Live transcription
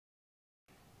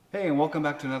Hey, and welcome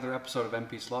back to another episode of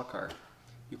MP Slot Car.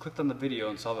 You clicked on the video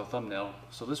and saw the thumbnail,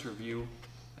 so this review,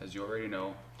 as you already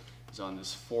know, is on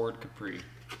this Ford Capri.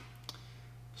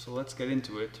 So let's get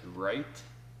into it right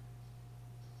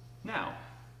now.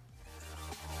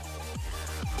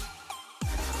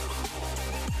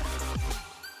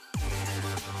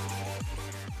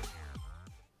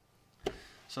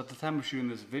 So at the time of shooting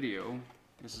this video,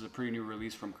 this is a pretty new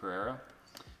release from Carrera.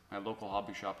 My local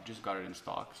hobby shop just got it in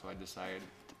stock, so I decided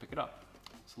to pick it up.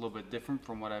 It's a little bit different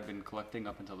from what I've been collecting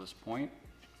up until this point.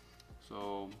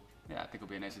 So yeah, I think it'll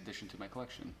be a nice addition to my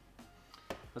collection.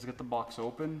 Let's get the box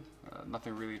open.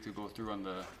 Nothing really to go through on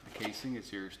the casing.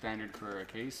 It's your standard Carrera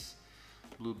case.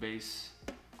 Blue base,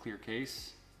 clear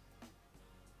case.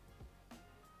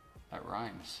 That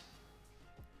rhymes.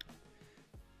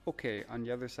 Okay, on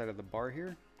the other side of the bar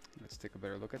here, let's take a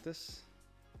better look at this.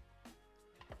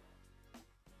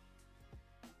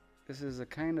 This is a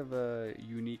kind of a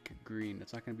unique green.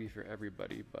 It's not going to be for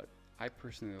everybody, but I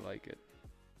personally like it.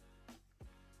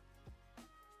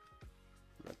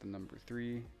 We got the number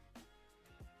 3.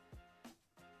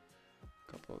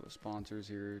 A couple of the sponsors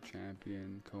here,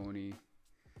 Champion, Coney,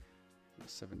 the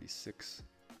 76.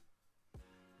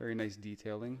 Very nice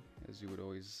detailing, as you would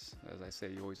always, as I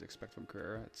say, you always expect from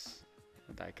Carrera. It's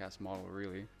a die-cast model,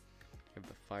 really. You have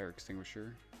the fire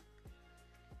extinguisher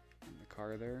in the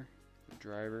car there. The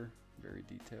driver, very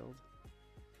detailed.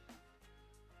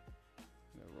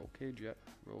 The roll cage, yeah,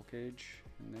 roll cage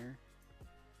in there.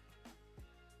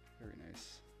 Very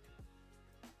nice.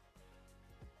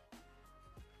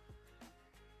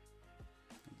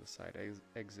 And the side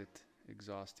exit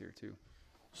exhaust here too.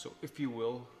 So if you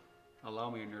will, allow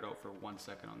me to nerd out for 1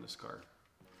 second on this car.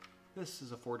 This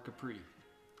is a Ford Capri,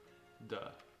 duh.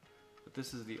 But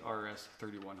this is the RS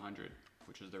 3100,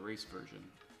 which is the race version.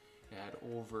 It had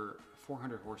over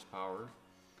 400 horsepower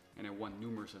and it won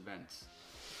numerous events.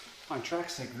 On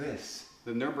tracks like this,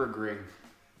 the Nürburgring,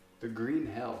 the green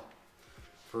hell,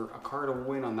 for a car to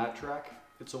win on that track,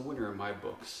 it's a winner in my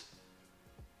books.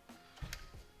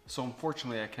 So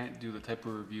unfortunately I can't do the type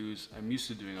of reviews I'm used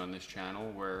to doing on this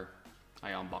channel where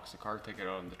I unbox the car, take it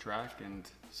out on the track and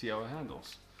see how it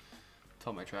handles.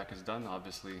 Until my track is done,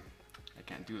 obviously I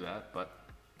can't do that, but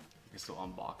I can still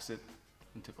unbox it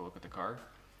and take a look at the car.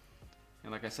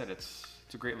 And like I said, it's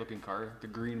a great looking car. The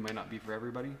green might not be for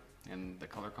everybody and the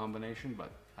color combination,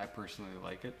 but I personally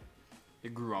like it.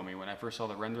 It grew on me. When I first saw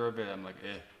the render of it, I'm like,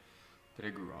 but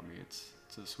it grew on me. It's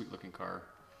a sweet looking car.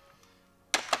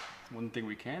 One thing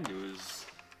we can do is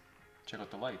check out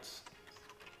the lights.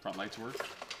 Front lights work,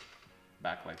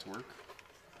 back lights work.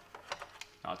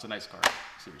 Oh, it's a nice car,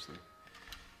 seriously.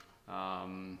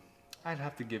 I'd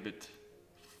have to give it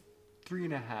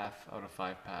 3.5 out of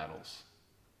 5 paddles.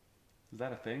 Is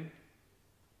that a thing?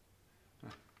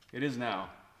 It is now.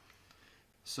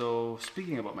 So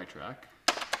speaking about my track,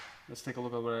 let's take a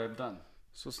look at what I've done.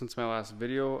 So since my last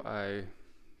video, I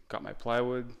got my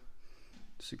plywood,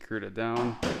 secured it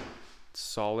down. It's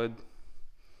solid.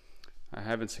 I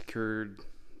haven't secured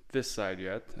this side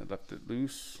yet. I left it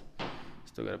loose.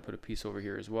 Still got to put a piece over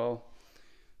here as well.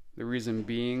 The reason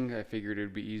being, I figured it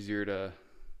would be easier to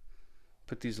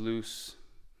put these loose,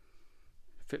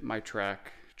 fit my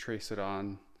track, trace it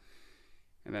on,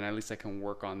 and then at least I can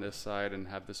work on this side and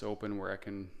have this open where I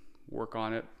can work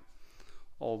on it.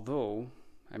 Although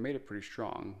I made it pretty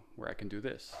strong where I can do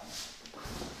this.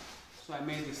 So I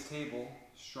made this table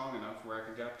strong enough where I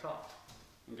could get up top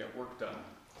and get work done,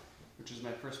 which is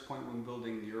my first point when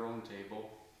building your own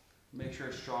table. Make sure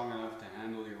it's strong enough to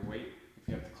handle your weight if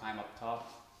you have to climb up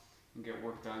top, and get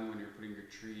work done when you're putting your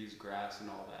trees, grass, and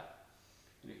all that.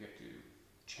 And if you have to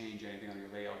change anything on your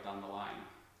layout down the line.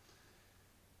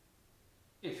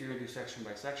 If you're gonna do section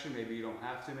by section, maybe you don't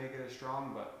have to make it as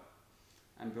strong, but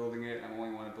I'm building it. I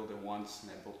only want to build it once,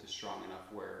 and I built it strong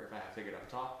enough where if I have to get up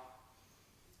top,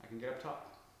 I can get up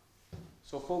top.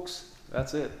 So folks,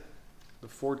 that's it. The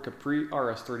Ford Capri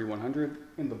RS 3100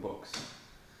 in the books.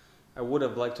 I would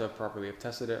have liked to have properly have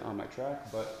tested it on my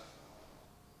track, but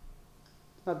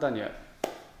it's not done yet.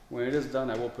 When it is done,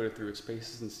 I will put it through its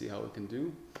paces and see how it can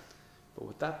do. But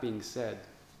with that being said,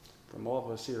 from all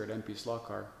of us here at MP Slot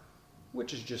Car,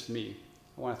 which is just me,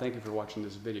 I want to thank you for watching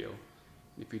this video.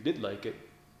 If you did like it,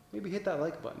 maybe hit that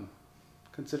like button.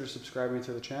 Consider subscribing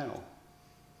to the channel.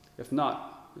 If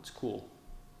not, it's cool.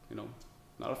 You know,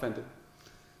 not offended.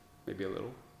 Maybe a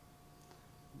little.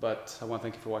 But I want to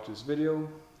thank you for watching this video.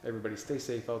 Everybody stay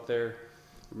safe out there.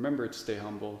 Remember to stay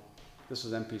humble. This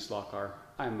was MP Slot Car.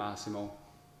 I'm Massimo.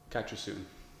 Catch you soon.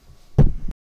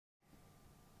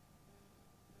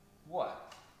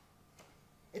 What?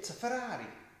 It's a Ferrari.